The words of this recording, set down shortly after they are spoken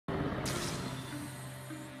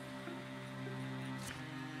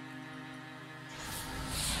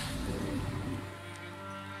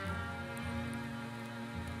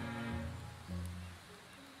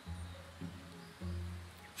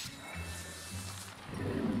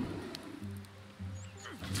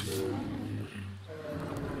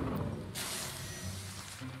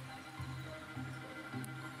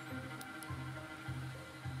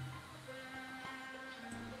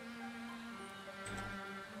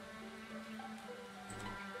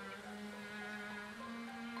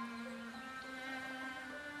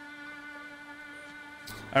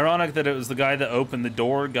Ironic that it was the guy that opened the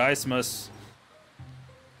door. Geist must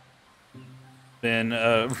been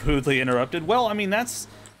rudely interrupted. Well, I mean, that's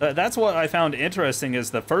what I found interesting,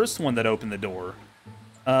 is the first one that opened the door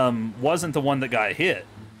wasn't the one that got hit.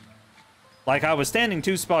 Like, I was standing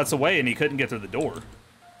 2 spots away and he couldn't get through the door.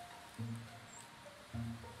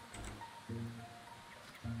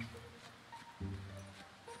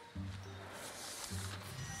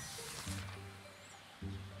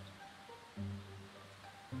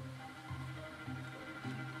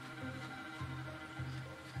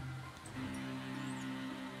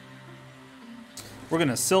 We're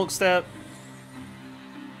gonna Silk Step.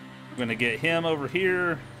 We're gonna get him over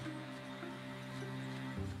here.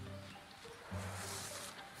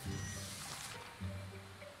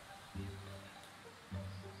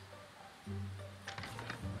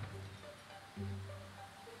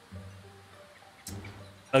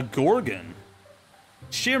 A Gorgon.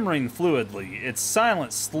 Shimmering fluidly, its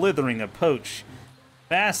silent slithering approach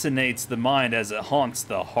fascinates the mind as it haunts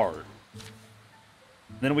the heart.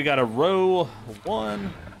 Then we got a row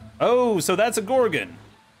 1. Oh, so that's a Gorgon.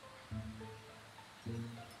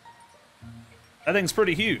 That thing's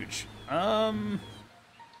pretty huge.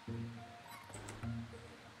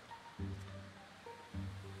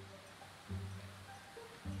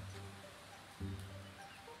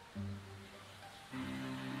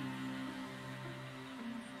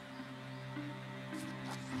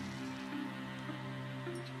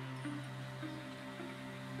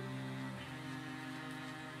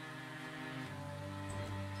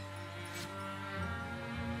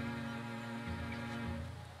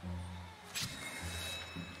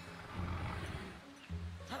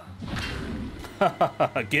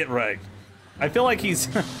 Get wrecked. I feel like he's...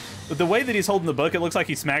 the way that he's holding the book, it looks like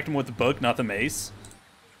he smacked him with the book, not the mace.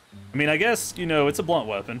 I mean, I guess, you know, it's a blunt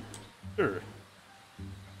weapon. Sure.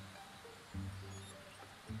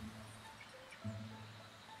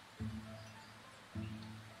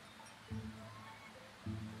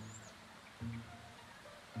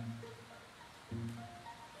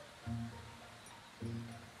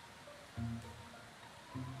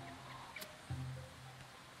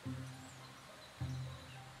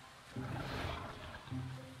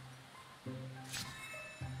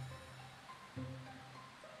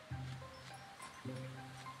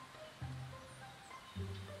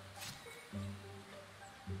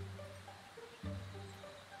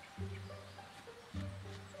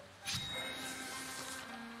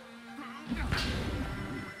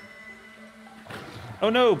 Oh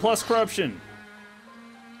no, plus corruption.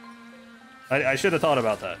 I should have thought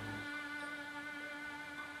about that.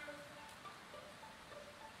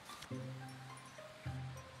 Is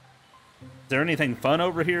there anything fun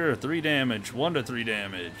over here? 3 damage, 1 to 3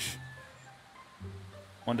 damage.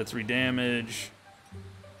 1 to 3 damage.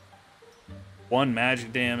 1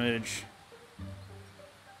 magic damage.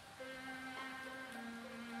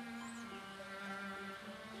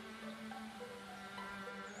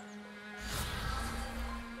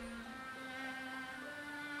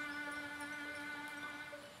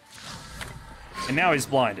 And now he's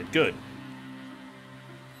blinded. Good.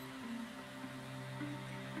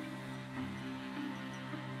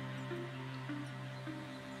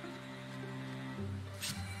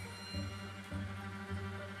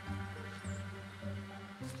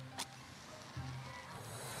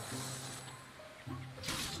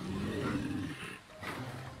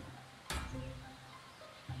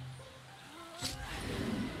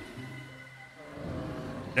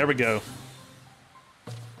 There we go.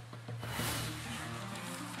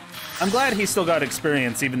 I'm glad he still got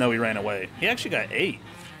experience even though he ran away. He actually got 8.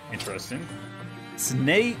 Interesting.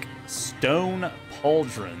 Snake Stone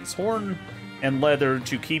Pauldrons. Horn and leather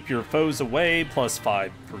to keep your foes away, plus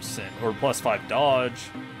 5%, or plus 5 dodge.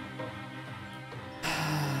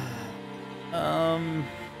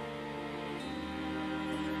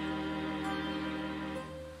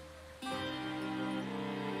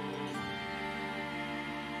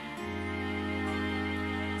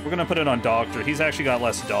 We're gonna put it on Doctor. He's actually got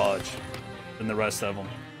less dodge than the rest of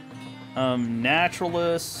them.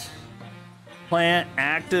 Naturalist. Plant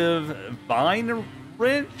active. Vine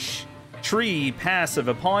Wrench. Tree passive.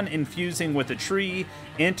 Upon infusing with a tree,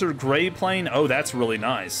 enter gray plane. Oh, that's really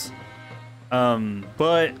nice.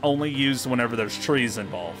 But only used whenever there's trees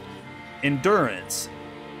involved. Endurance.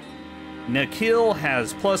 Nikhil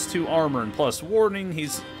has +2 armor and plus warding.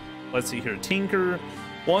 He's, let's see here, Tinker.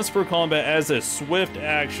 Once per combat as a swift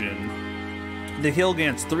action, Nikhil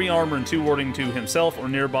gains 3 armor and 2 warding to himself or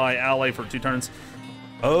nearby ally for 2 turns.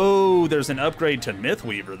 Oh, there's an upgrade to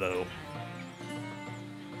Mythweaver, though.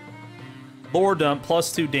 Lore Dump,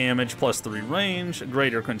 +2 damage, +3 range.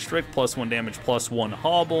 Greater Constrict, +1 damage, +1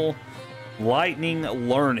 hobble. Lightning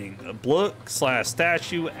Learning. A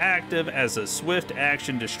book/statue active as a swift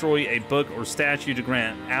action. Destroy a book or statue to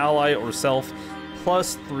grant ally or self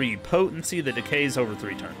 +3 potency that decays over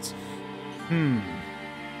 3 turns.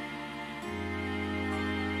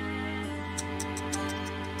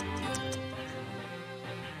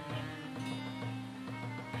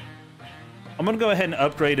 I'm gonna go ahead and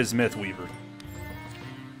upgrade as Mythweaver.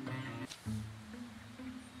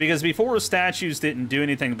 Because before, statues didn't do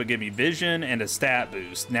anything but give me vision and a stat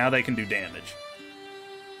boost. Now they can do damage.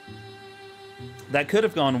 That could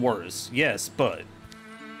have gone worse, yes, but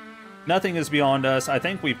nothing is beyond us. I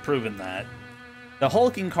think we've proven that. The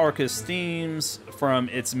hulking carcass steams from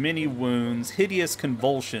its many wounds. Hideous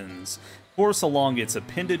convulsions course along its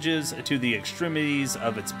appendages to the extremities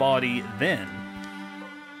of its body. Then,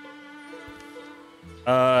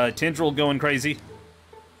 tendril going crazy.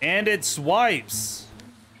 And it swipes.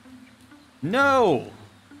 No!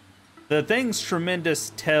 The thing's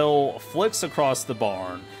tremendous tail flicks across the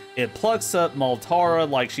barn. It plucks up Maltara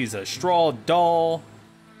like she's a straw doll,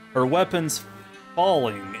 her weapons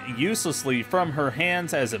falling uselessly from her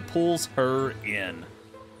hands as it pulls her in.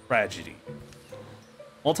 Tragedy.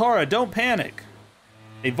 Maltara, don't panic!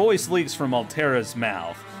 A voice leaks from Altara's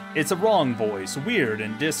mouth. It's a wrong voice, weird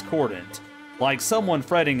and discordant, like someone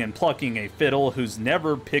fretting and plucking a fiddle who's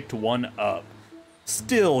never picked one up.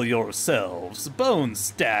 Still yourselves, bone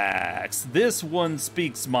stacks. This one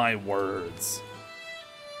speaks my words.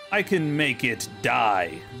 I can make it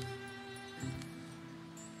die.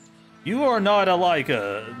 You are not alike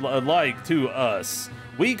to us.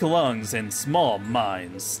 Weak lungs and small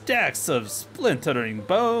minds, stacks of splintering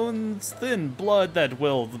bones, thin blood that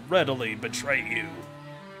will readily betray you.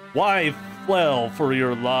 Why flail for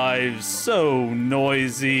your lives so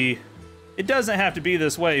noisy? It doesn't have to be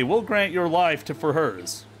this way. We'll grant your life for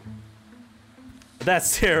hers.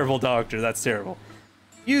 That's terrible, Doctor. That's terrible.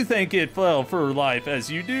 You think it fell for life as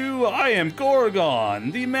you do? I am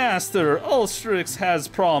Gorgon, the master. Ulstrix has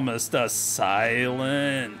promised us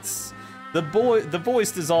silence. The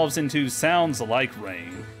voice dissolves into sounds like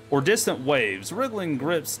rain or distant waves. Wriggling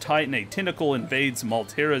grips tighten. A tentacle invades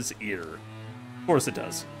Maltara's ear. Of course it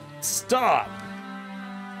does. Stop!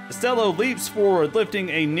 Estello leaps forward, lifting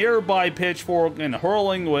a nearby pitchfork and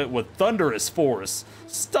hurling it with thunderous force.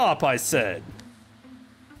 Stop, I said.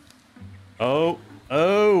 Oh.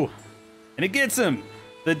 And it gets him.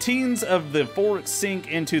 The teens of the fork sink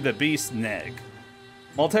into the beast's neck.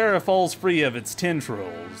 Maltara falls free of its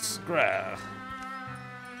tendrils.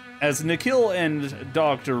 As Nikhil and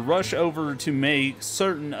Doctor rush over to make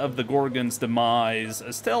certain of the Gorgon's demise,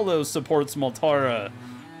 Estello supports Maltara,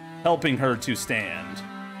 helping her to stand.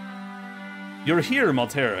 You're here,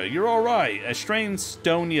 Maltara. You're all right. A strange,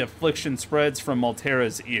 stony affliction spreads from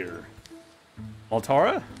Maltara's ear.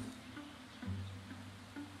 Maltara?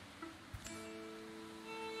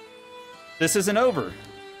 This isn't over.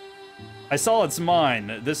 I saw its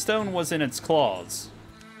mine. The stone was in its claws.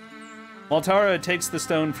 Maltara takes the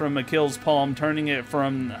stone from Nikhil's palm, turning it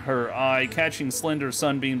from her eye, catching slender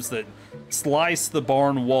sunbeams that slice the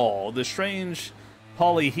barn wall. The strange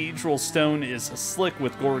polyhedral stone is slick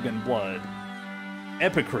with Gorgon blood.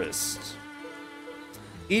 Epichrist.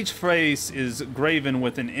 Each face is graven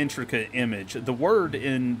with an intricate image. The word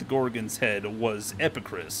in the Gorgon's head was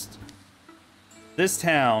Epichrist. This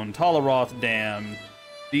town, Talaroth Dam,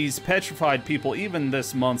 these petrified people, even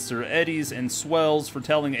this monster, eddies and swells,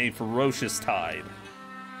 foretelling a ferocious tide.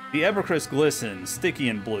 The Epichrist glistens, sticky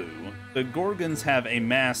and blue. The Gorgons have a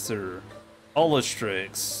master,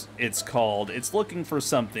 Ulstrix, it's called. It's looking for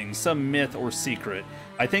something, some myth or secret.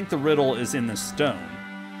 I think the riddle is in the stone.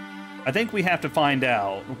 I think we have to find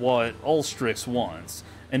out what Ulstrix wants,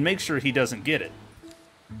 and make sure he doesn't get it.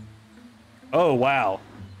 Oh, wow.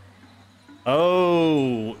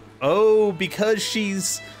 Oh, because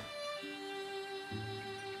she's...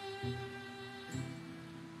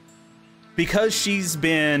 Because she's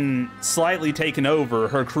been slightly taken over,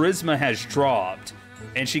 her charisma has dropped,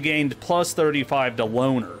 and she gained plus 35 to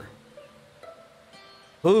loner.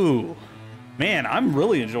 Ooh. Man, I'm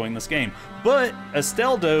really enjoying this game. But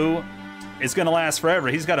Estello is going to last forever.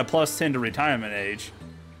 He's got a plus 10 to retirement age.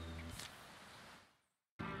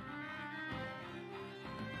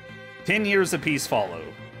 10 years apiece follow.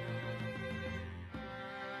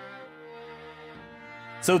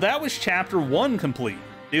 So that was chapter 1 complete.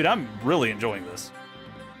 Dude, I'm really enjoying this.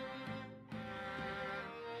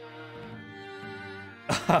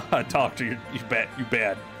 Doctor, you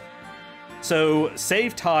bad. So,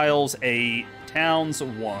 save tiles, a towns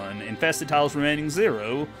 1, infested tiles remaining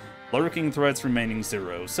 0, Lurking threats remaining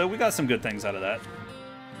 0. So we got some good things out of that.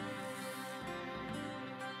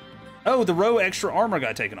 Oh, the row extra armor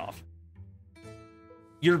got taken off.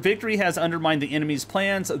 Your victory has undermined the enemy's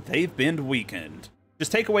plans. They've been weakened.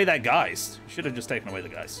 Just take away that Geist. You should have just taken away the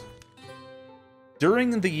Geist.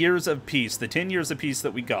 During the years of peace, the 10 years of peace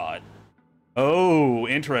that we got. Oh,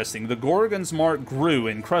 interesting. The Gorgon's mark grew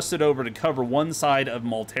and crusted over to cover one side of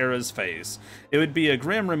Maltera's face. It would be a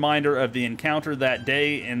grim reminder of the encounter that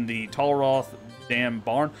day in the Talroth Dam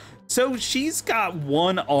barn. So she's got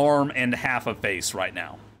one arm and half a face right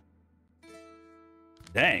now.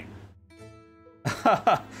 Dang.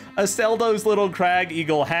 Esteldo's little crag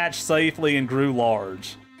eagle hatched safely and grew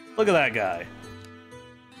large. Look at that guy.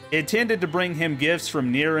 It tended to bring him gifts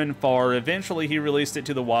from near and far. Eventually, he released it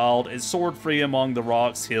to the wild. It soared free among the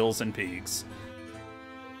rocks, hills, and peaks.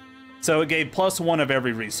 So it gave +1 of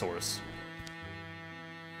every resource.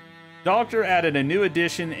 Doctor added a new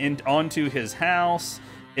addition onto his house.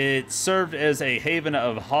 It served as a haven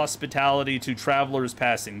of hospitality to travelers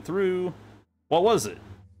passing through. What was it?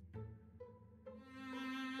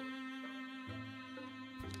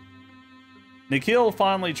 Nikhil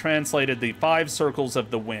finally translated the 5 Circles of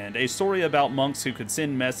the Wind, a story about monks who could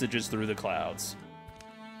send messages through the clouds.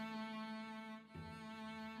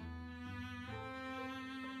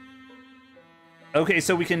 Okay,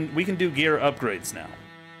 so we can do gear upgrades now.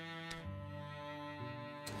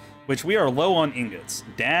 Which we are low on ingots.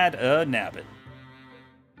 Dad nabbit.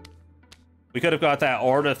 We could have got that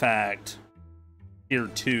artifact tier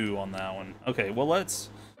 2 on that one. Okay, well let's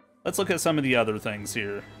look at some of the other things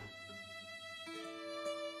here.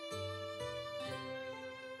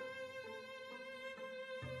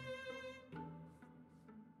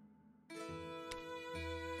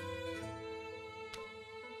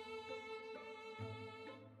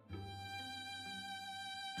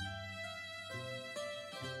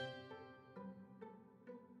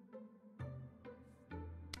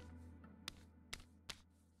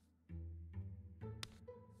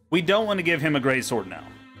 We don't want to give him a great sword now,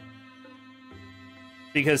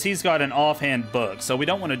 because he's got an offhand book, so we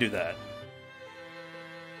don't want to do that.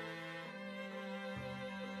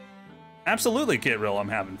 Absolutely, Kitril, I'm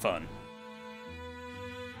having fun.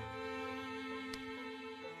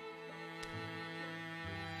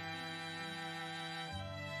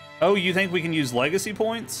 Oh, you think we can use legacy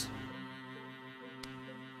points?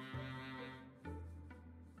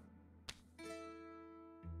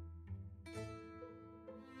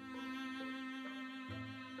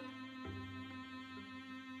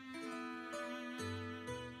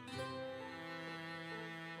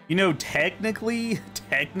 You know, technically,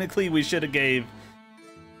 we should have gave...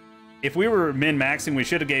 If we were min-maxing, we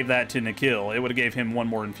should have gave that to Nikhil. It would have gave him 1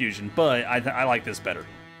 more infusion, but I like this better.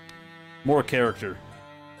 More character.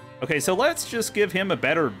 Okay, so let's just give him a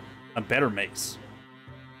better mace.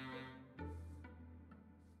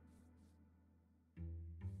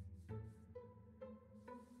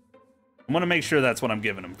 I'm gonna make sure that's what I'm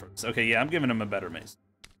giving him first. Okay, yeah, I'm giving him a better mace.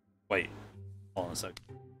 Wait, hold on a second.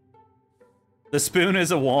 The spoon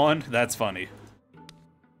is a wand? That's funny.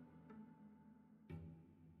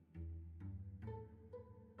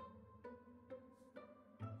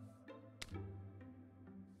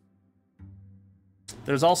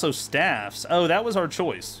 There's also staffs. Oh, that was our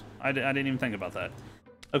choice. I didn't even think about that.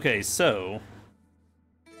 Okay, so...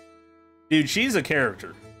 Dude, she's a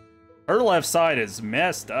character. Her left side is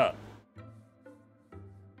messed up.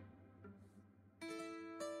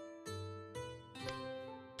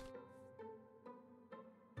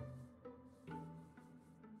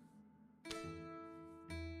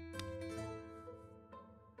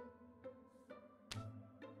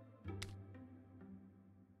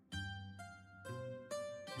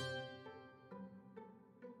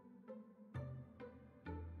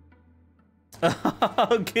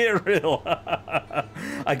 Get real.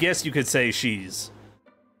 I guess you could say she's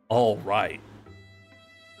all right.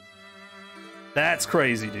 That's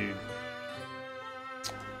crazy, dude.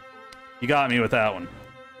 You got me with that one.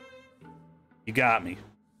 You got me.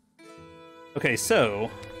 Okay,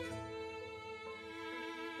 so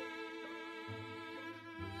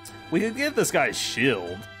we could give this guy a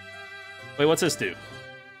shield. Wait, what's this do?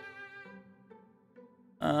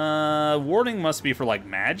 Warding must be for like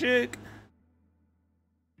magic.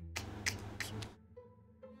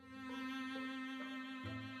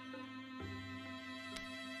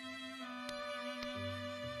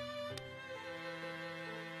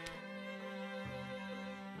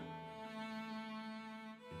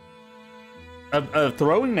 A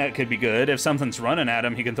throwing net could be good. If something's running at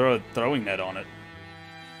him, he can throw a throwing net on it.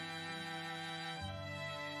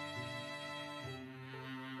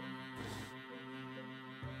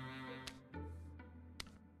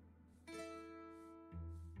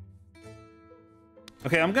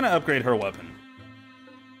 Okay, I'm gonna upgrade her weapon.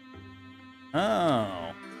 Oh.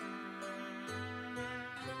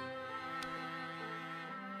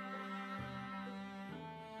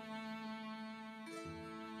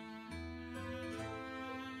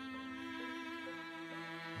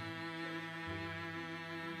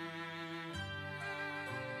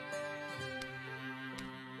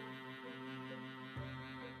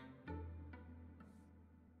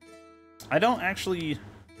 I don't actually...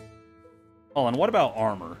 Hold on, what about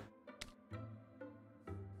armor?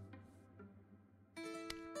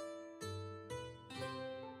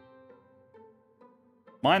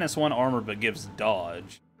 -1 armor, but gives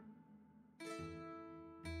dodge.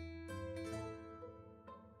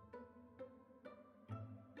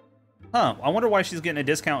 Huh, I wonder why she's getting a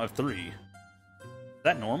discount of 3. Is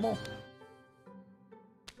that normal?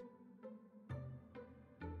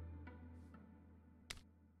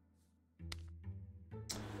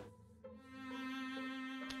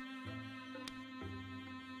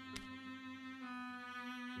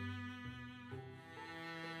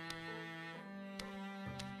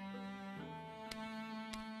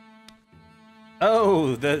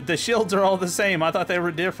 Oh, the shields are all the same. I thought they were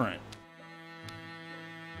different.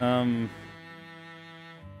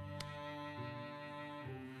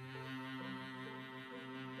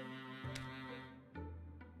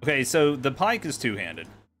 Okay, so the pike is two-handed.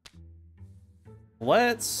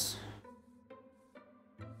 Let's...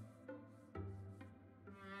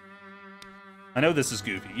 I know this is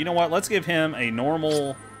goofy. You know what? Let's give him a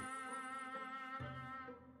normal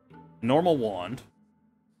wand.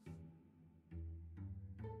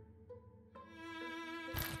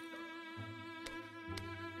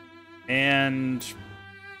 And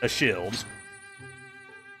a shield.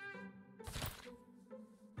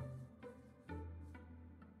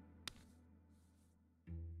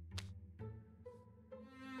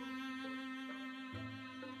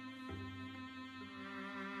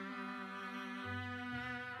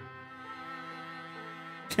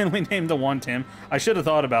 Can we name the one Tim? I should have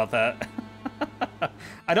thought about that.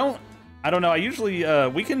 I don't know. I usually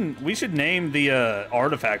we should name the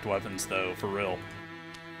artifact weapons though, for real.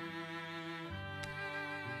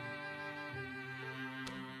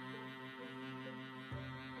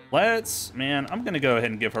 Man, I'm gonna go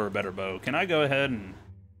ahead and give her a better bow. Can I go ahead and...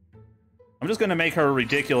 I'm just gonna make her a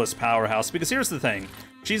ridiculous powerhouse, because here's the thing.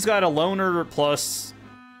 She's got a loner plus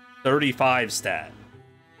 35 stat.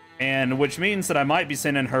 And which means that I might be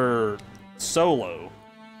sending her solo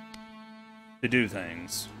to do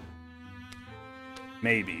things.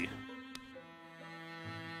 Maybe.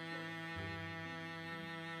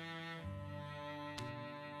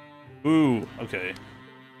 Ooh, okay.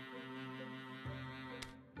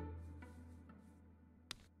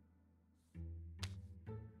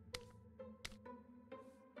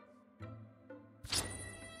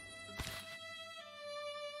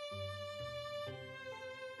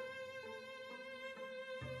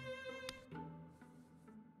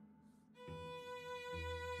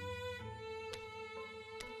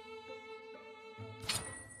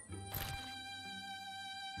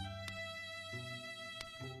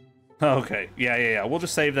 Okay, yeah. We'll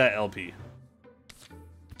just save that LP.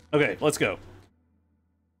 Okay, let's go.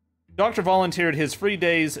 Doctor volunteered his free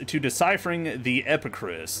days to deciphering the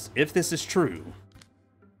Epicris. If this is true,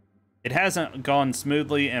 it hasn't gone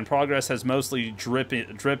smoothly and progress has mostly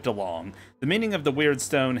dripped along. The meaning of the weird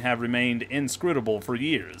stone have remained inscrutable for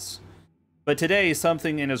years. But today,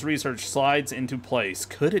 something in his research slides into place.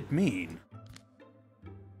 Could it mean?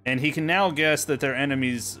 And he can now guess that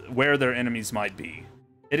where their enemies might be.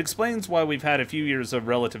 It explains why we've had a few years of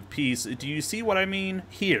relative peace. Do you see what I mean?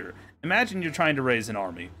 Here, imagine you're trying to raise an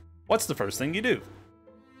army. What's the first thing you do?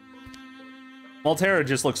 Maltera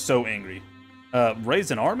just looks so angry.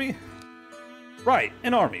 Raise an army? Right,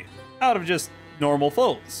 an army. Out of just normal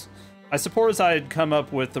folks. I suppose I'd have to come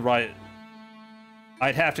up with the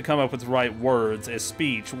right words as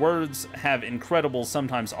speech. Words have incredible,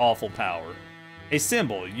 sometimes awful power. A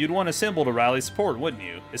symbol. You'd want a symbol to rally support, wouldn't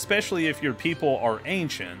you? Especially if your people are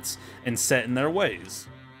ancients and set in their ways.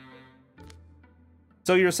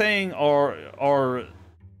 So you're saying our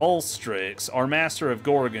Ulstrix, our master of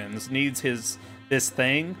Gorgons, needs this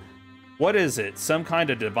thing? What is it? Some kind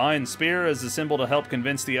of divine spear as a symbol to help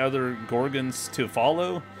convince the other Gorgons to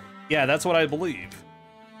follow? Yeah, that's what I believe.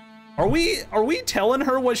 Are we telling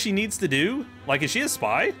her what she needs to do? Like, is she a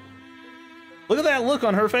spy? Look at that look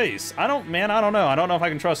on her face. I don't know. I don't know if I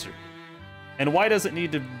can trust her. And why does it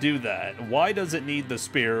need to do that? Why does it need the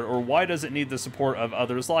spear, or why does it need the support of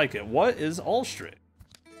others like it? What is Ulstrix?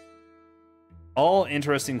 All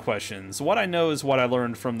interesting questions. What I know is what I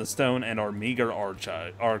learned from the stone and our meager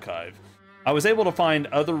archive. I was able to find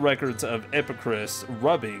other records of Epicurus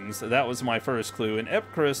rubbings. That was my first clue. And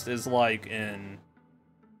Epicurus is like an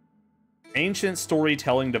ancient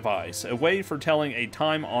storytelling device, a way for telling a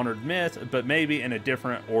time-honored myth, but maybe in a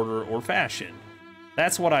different order or fashion.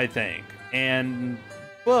 That's what I think.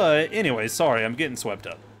 But anyway, sorry, I'm getting swept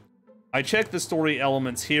up. I checked the story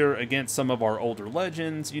elements here against some of our older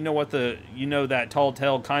legends. You know that tall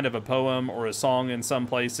tale kind of a poem or a song in some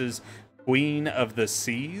places, Queen of the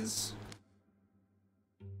Seas?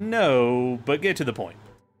 No, but get to the point.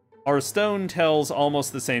 Our stone tells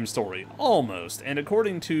almost the same story. Almost. And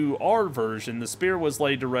according to our version, the spear was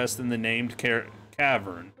laid to rest in the named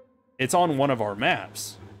cavern. It's on one of our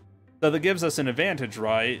maps. So that gives us an advantage,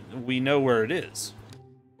 right? We know where it is.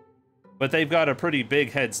 But they've got a pretty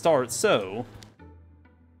big head start, so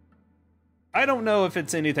I don't know if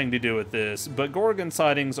it's anything to do with this, but Gorgon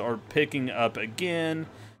sightings are picking up again.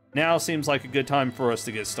 Now seems like a good time for us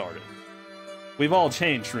to get started. We've all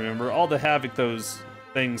changed, remember? All the havoc those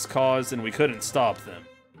things caused, and we couldn't stop them.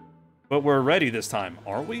 But we're ready this time,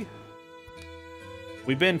 aren't we?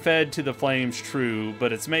 We've been fed to the flames, true,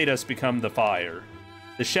 but it's made us become the fire.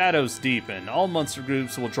 The shadows deepen. All monster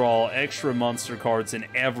groups will draw extra monster cards in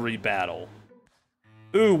every battle.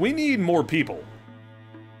 Ooh, we need more people.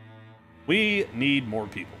 We need more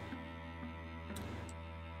people.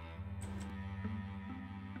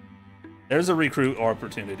 There's a recruit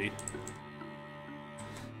opportunity.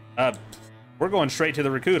 We're going straight to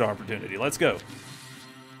the recruit opportunity. Let's go.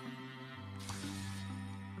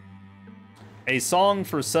 A song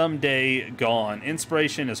for some day gone.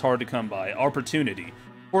 Inspiration is hard to come by. Opportunity.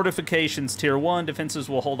 Fortifications tier 1. Defenses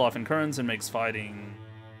will hold off incursions and makes fighting.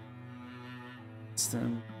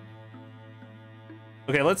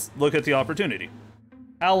 Okay, let's look at the opportunity.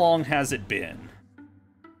 How long has it been?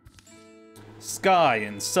 Sky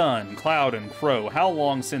and sun, cloud and crow. How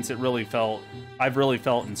long since I've really felt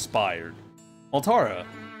inspired? Altara,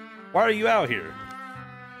 why are you out here?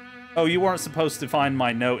 Oh, you weren't supposed to find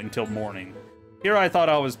my note until morning. Here I thought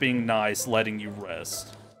I was being nice, letting you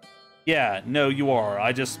rest. Yeah, no, you are.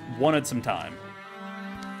 I just wanted some time.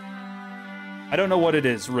 I don't know what it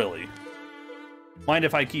is, really. Mind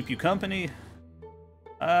if I keep you company?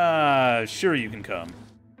 Sure you can come.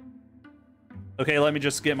 Okay, let me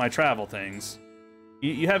just get my travel things.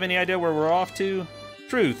 You have any idea where we're off to?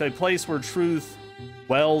 Truth, a place where truth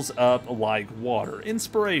wells up like water.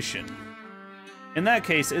 Inspiration. In that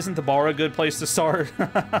case, isn't the bar a good place to start?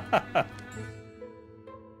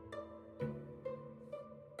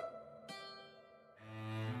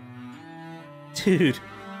 Dude.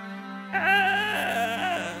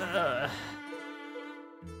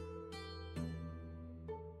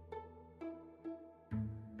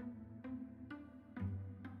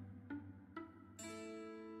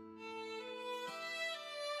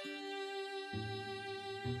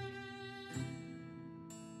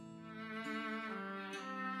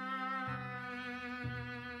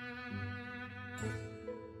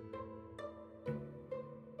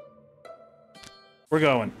 We're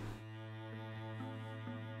going.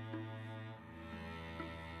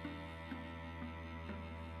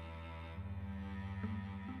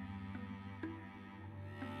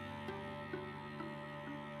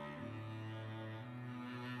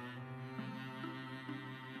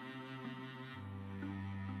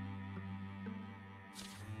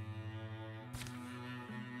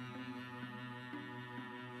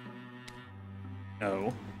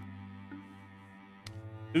 No.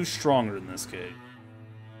 Who's stronger in this case?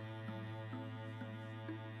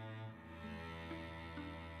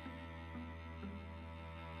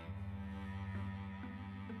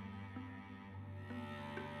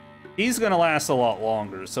 He's gonna last a lot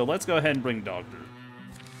longer, so let's go ahead and bring Doctor.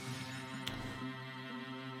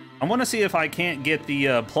 I want to see if I can't get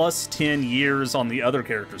the plus 10 years on the other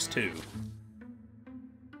characters too.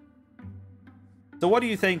 So what do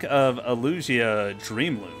you think of Elusia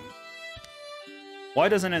Dreamloom? Why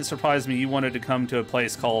doesn't it surprise me you wanted to come to a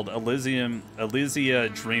place called Elusia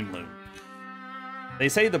Dreamloom? They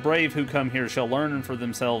say the brave who come here shall learn for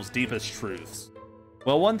themselves deepest truths.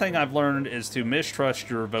 Well, one thing I've learned is to mistrust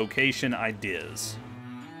your vocation ideas.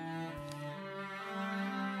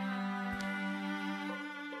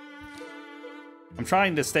 I'm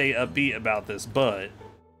trying to stay upbeat about this, but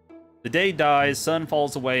the day dies, sun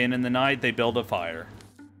falls away, and in the night they build a fire.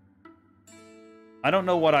 I don't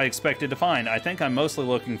know what I expected to find. I think I'm mostly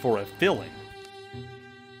looking for a filling.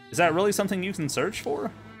 Is that really something you can search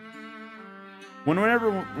for?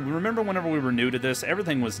 Remember whenever we were new to this,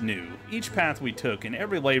 everything was new. Each path we took and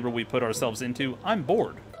every labor we put ourselves into, I'm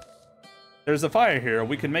bored. There's a fire here.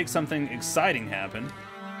 We could make something exciting happen.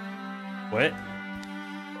 What?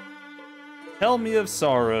 Tell me of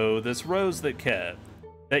sorrow, this rose that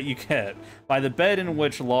you kept, by the bed in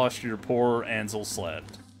which lost your poor Ansel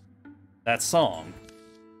slept. That song.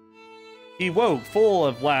 He woke full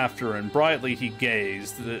of laughter, and brightly he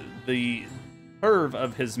gazed, the curve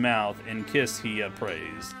of his mouth in kiss he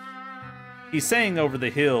appraised. He sang over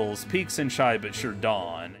the hills, peaks and shy but sure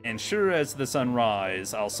dawn, and sure as the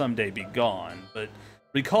sunrise, I'll someday be gone, but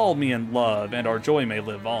recall me in love, and our joy may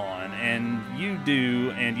live on, and you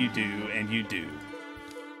do, and you do, and you do.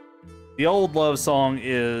 The old love song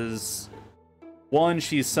is one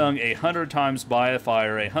she's sung 100 times by a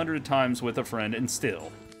fire, 100 times with a friend, and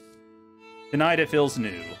still. Tonight it feels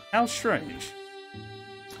new. How strange.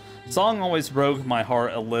 Song always broke my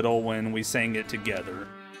heart a little when we sang it together.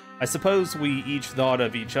 I suppose we each thought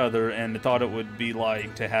of each other and thought it would be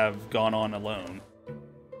like to have gone on alone.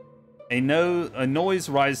 A noise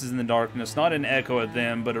rises in the darkness, not an echo of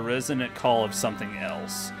them, but a resonant call of something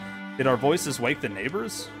else. Did our voices wake the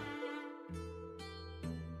neighbors?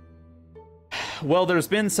 Well, there's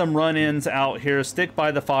been some run-ins out here. Stick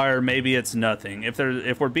by the fire, maybe it's nothing. If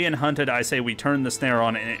we're being hunted, I say we turn the snare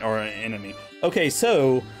on our enemy. Okay,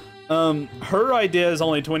 so her idea is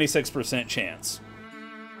only 26% chance.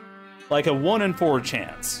 Like a 1 in 4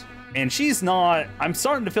 chance. And she's not, I'm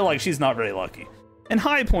starting to feel like she's not very lucky. And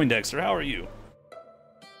hi, Poindexter, how are you?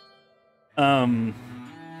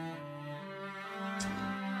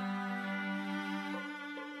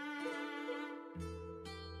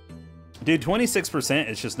 Dude, 26%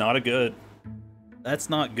 is just not a good. That's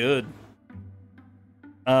not good.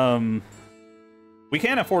 We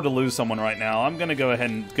can't afford to lose someone right now. I'm gonna go ahead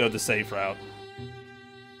and go the safe route.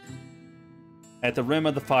 At the rim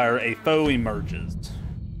of the fire, a foe emerges.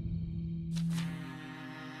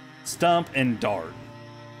 Stump and dart.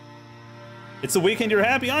 It's the weekend, you're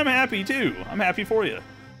happy? I'm happy too. I'm happy for you.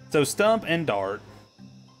 So stump and dart.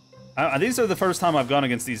 These are the first time I've gone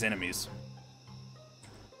against these enemies.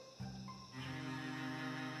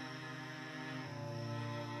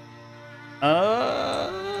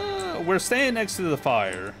 We're staying next to the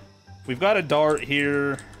fire. We've got a dart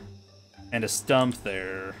here and a stump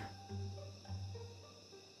there.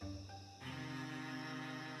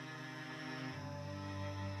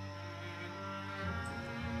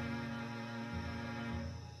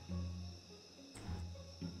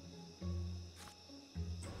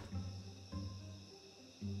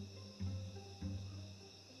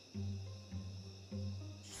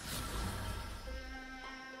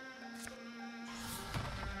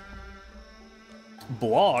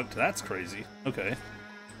 Blocked? That's crazy. Okay.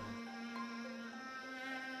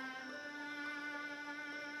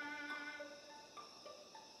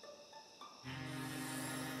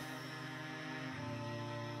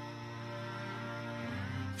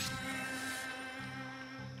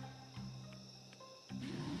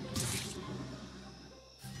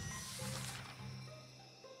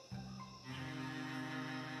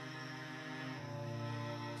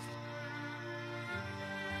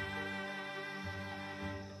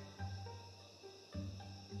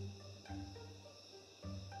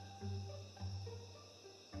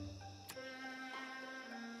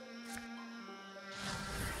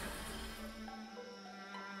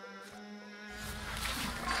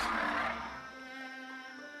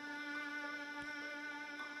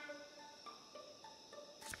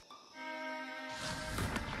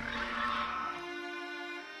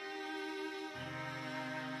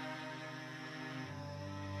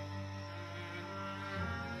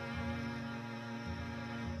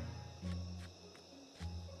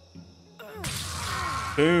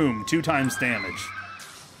 Boom, 2 times damage.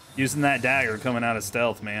 Using that dagger coming out of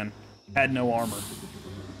stealth, man. Had no armor.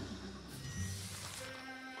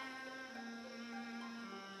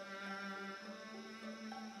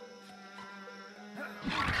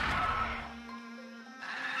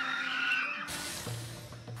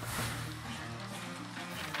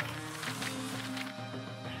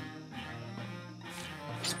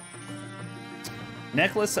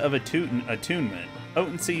 Necklace of Attunement.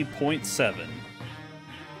 Potency 0.7.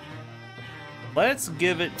 Let's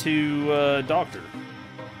give it to Doctor.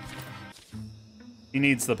 He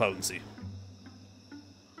needs the potency.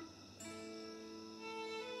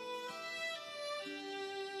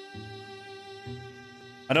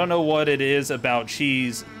 I don't know what it is about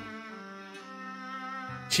Cheez-Its,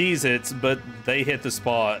 but they hit the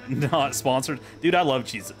spot. Not sponsored. Dude, I love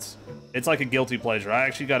Cheez-Its. It's like a guilty pleasure. I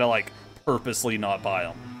actually gotta, like, purposely not buy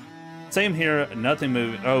them. Same here, nothing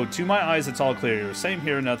moving. Oh, to my eyes, it's all clear. Same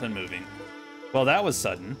here, nothing moving. Well, that was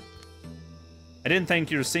sudden. I didn't think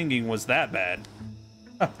your singing was that bad.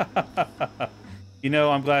 You know,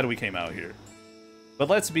 I'm glad we came out here. But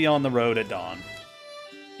let's be on the road at dawn.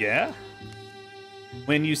 Yeah?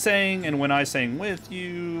 When you sang and when I sang with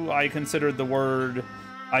you, I considered the word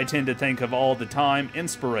I tend to think of all the time,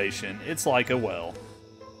 inspiration. It's like a well.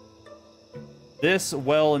 This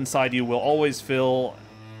well inside you will always fill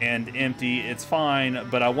and empty. It's fine,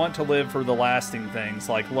 but I want to live for the lasting things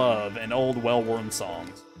like love and old well-worn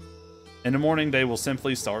songs. In the morning, they will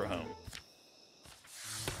simply start home.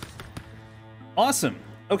 Awesome.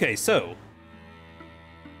 Okay, so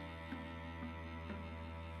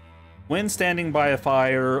when standing by a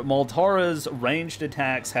fire, Moltara's ranged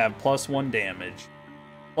attacks have +1 damage,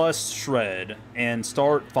 plus shred, and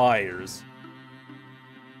start fires.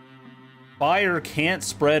 Fire can't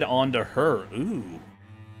spread onto her. Ooh.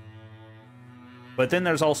 But then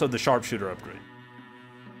there's also the sharpshooter upgrade.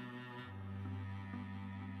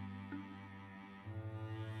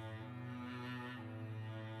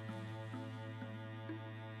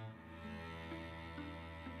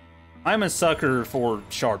 I'm a sucker for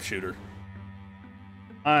sharpshooter.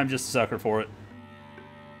 I'm just a sucker for it.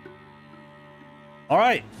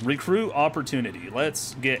 Alright, recruit opportunity.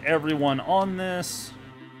 Let's get everyone on this.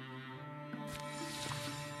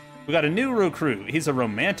 We got a new recruit. He's a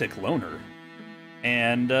romantic loner.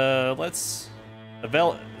 And let's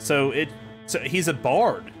avail. So he's a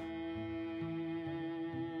bard.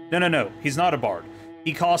 No. He's not a bard.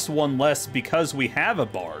 He costs 1 less because we have a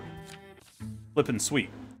bard. Flippin' sweet.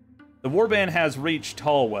 The Warband has reached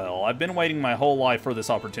Tallwell. I've been waiting my whole life for this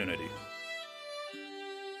opportunity.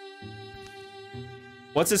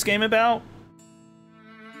 What's this game about?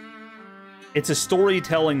 It's a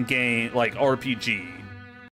storytelling game, like RPG.